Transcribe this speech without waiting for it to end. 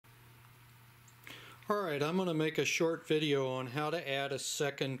Alright, I'm going to make a short video on how to add a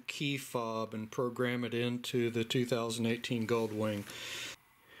second key fob and program it into the 2018 GoldWing.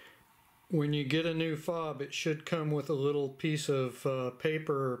 When you get a new fob, it should come with a little piece of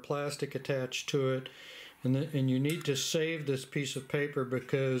paper or plastic attached to it, and you need to save this piece of paper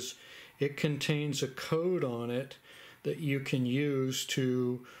because it contains a code on it that you can use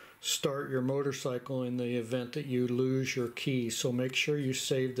to start your motorcycle in the event that you lose your key. So make sure you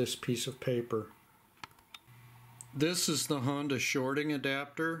save this piece of paper. This is the Honda shorting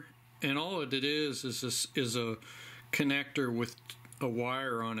adapter, and all it is a connector with a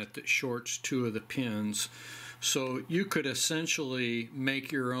wire on it that shorts two of the pins. So you could essentially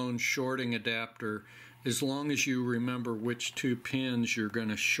make your own shorting adapter as long as you remember which two pins you're going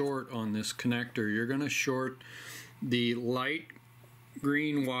to short on this connector. You're going to short the light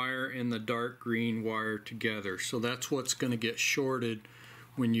green wire and the dark green wire together. So that's what's going to get shorted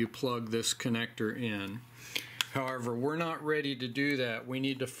when you plug this connector in. However, we're not ready to do that. We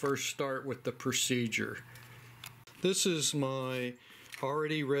need to first start with the procedure. This is my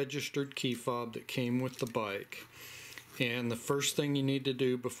already registered key fob that came with the bike. And the first thing you need to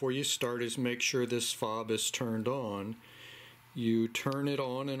do before you start is make sure this fob is turned on. You turn it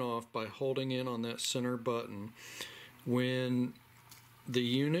on and off by holding in on that center button. When the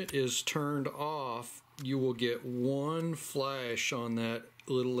unit is turned off, you will get one flash on that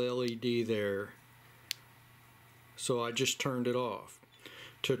little LED there. So I just turned it off.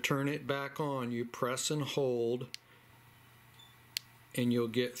 To turn it back on, you press and hold, and you'll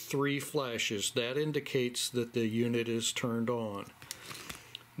get 3 flashes. That indicates that the unit is turned on.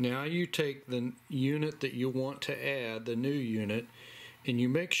 Now you take the unit that you want to add, the new unit, and you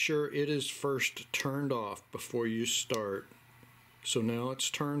make sure it is first turned off before you start. So now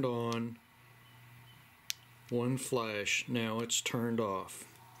it's turned on, 1 flash, now it's turned off.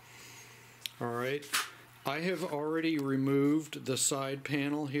 Alright, I have already removed the side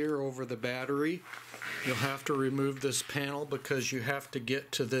panel here over the battery. You'll have to remove this panel because you have to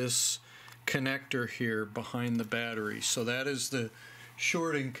get to this connector here behind the battery. So that is the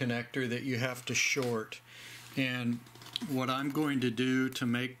shorting connector that you have to short. And what I'm going to do to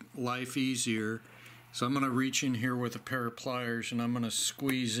make life easier, so I'm going to reach in here with a pair of pliers and I'm going to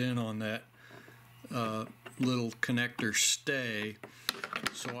squeeze in on that little connector stay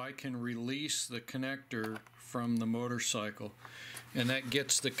so I can release the connector from the motorcycle, and that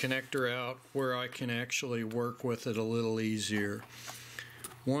gets the connector out where I can actually work with it a little easier.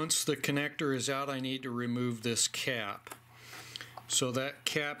 Once the connector is out, I need to remove this cap. So that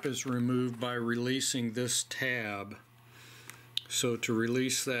cap is removed by releasing this tab. So to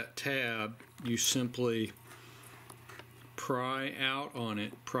release that tab, you simply pry out on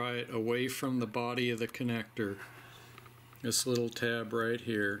it, pry it away from the body of the connector. This little tab right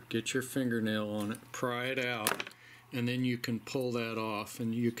here, get your fingernail on it, pry it out, and then you can pull that off,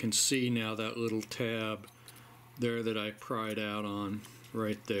 and you can see now that little tab there that I pried out on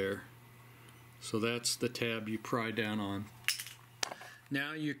right there. So that's the tab you pry down on.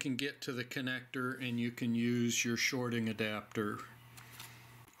 Now you can get to the connector and you can use your shorting adapter.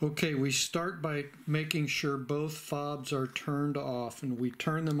 Okay, we start by making sure both fobs are turned off, and we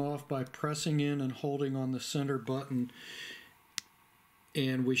turn them off by pressing in and holding on the center button,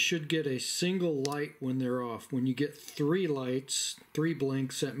 and we should get a single light when they're off. When you get 3 lights, 3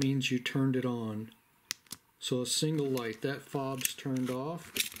 blinks, that means you turned it on. So a single light, that fob's turned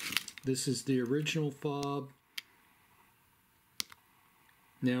off. This is the original fob.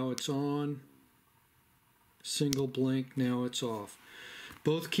 Now it's on. Single blink, now it's off.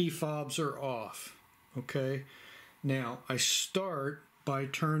 Both key fobs are off. Okay, now I start by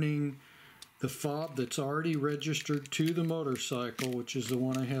turning the fob that's already registered to the motorcycle, which is the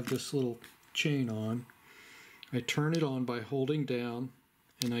one I have this little chain on. I turn it on by holding down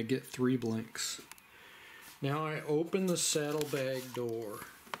and I get 3 blinks. Now I open the saddlebag door,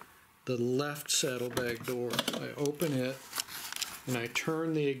 the left saddlebag door. I open it and I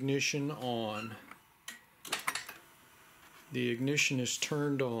turn the ignition on. The ignition is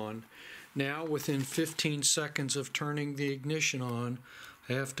turned on. Now within 15 seconds of turning the ignition on,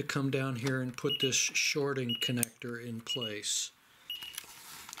 I have to come down here and put this shorting connector in place.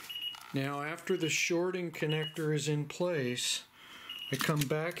 Now after the shorting connector is in place, I come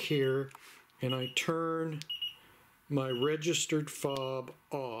back here and I turn my registered fob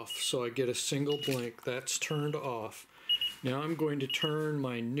off, so I get a single blink. That's turned off. Now I'm going to turn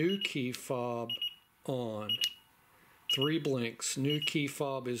my new key fob on. 3 blinks, new key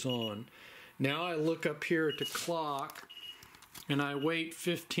fob is on. Now I look up here at the clock and I wait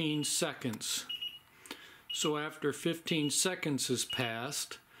 15 seconds. So after 15 seconds has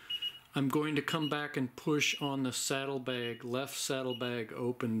passed, I'm going to come back and push on the saddlebag, left saddlebag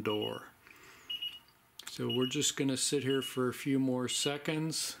open door. So we're just going to sit here for a few more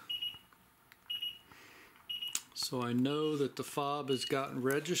seconds. So I know that the fob has gotten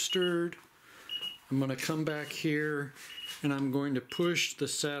registered. I'm going to come back here and I'm going to push the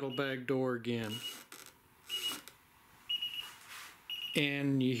saddlebag door again.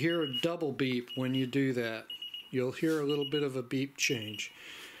 And you hear a double beep when you do that. You'll hear a little bit of a beep change.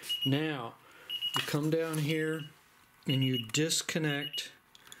 Now, you come down here and you disconnect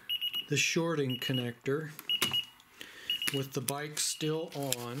the shorting connector with the bike still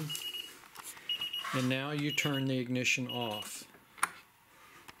on, and now you turn the ignition off.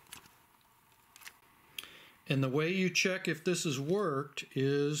 And the way you check if this has worked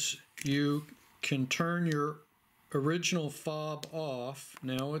is you can turn your original fob off.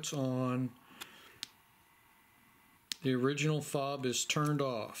 Now it's on. The original fob is turned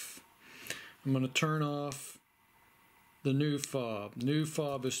off. I'm going to turn off the new fob. New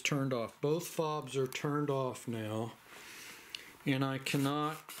fob is turned off. Both fobs are turned off now. And I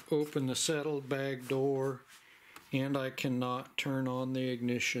cannot open the saddlebag door, and I cannot turn on the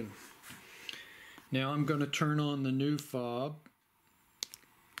ignition. Now I'm going to turn on the new fob.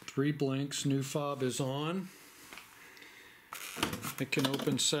 3 blinks, new fob is on. I can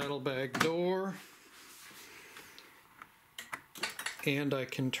open saddlebag door, and I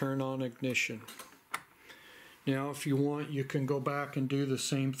can turn on ignition. Now if you want, you can go back and do the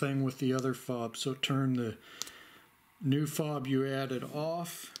same thing with the other fob. So turn the new fob you added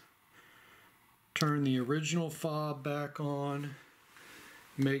off, turn the original fob back on,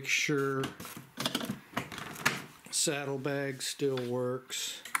 make sure saddlebag still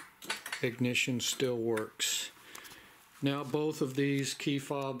works, ignition still works. Now both of these key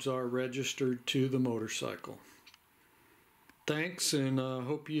fobs are registered to the motorcycle. Thanks, and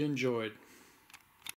hope you enjoyed.